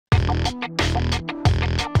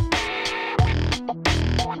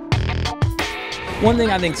One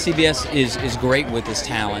thing I think CBS is great with is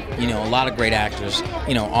talent. You know, a lot of great actors,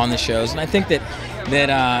 you know, on the shows, and I think that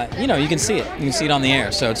you know, you can see it. You can see it on the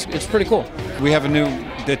air, so it's pretty cool. We have a new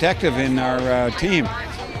detective in our team,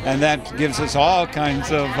 and that gives us all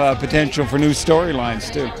kinds of potential for new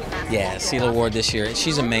storylines too. Yeah, Celia Ward this year,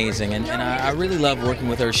 she's amazing, and I really love working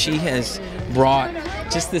with her. She has brought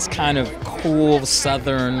just this kind of cool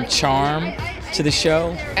Southern charm to the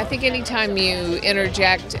show. I think anytime you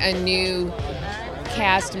interject a new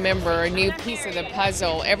cast member, a new piece of the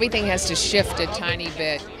puzzle, everything has to shift a tiny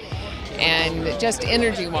bit, and just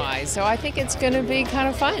energy-wise. So I think it's going to be kind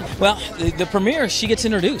of fun. Well, the premiere, she gets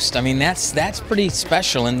introduced. I mean, that's pretty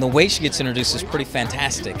special, and the way she gets introduced is pretty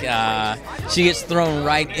fantastic. She gets thrown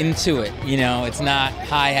right into it. You know, it's not,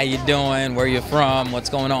 hi, how you doing, where you from, what's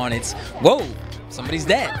going on. It's, whoa, somebody's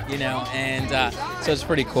dead, you know, and so it's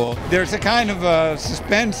pretty cool. There's a kind of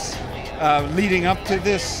suspense leading up to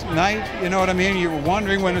this night, you know what I mean? You're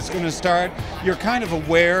wondering when it's going to start. You're kind of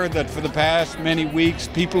aware that for the past many weeks,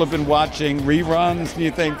 people have been watching reruns, and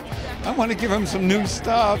you think, I want to give them some new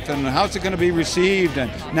stuff, and how's it going to be received?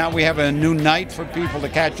 And now we have a new night for people to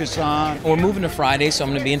catch us on. We're moving to Friday, so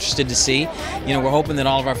I'm going to be interested to see. You know, we're hoping that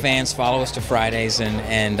all of our fans follow us to Fridays,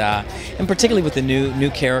 and particularly with the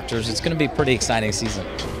new characters, it's going to be a pretty exciting season.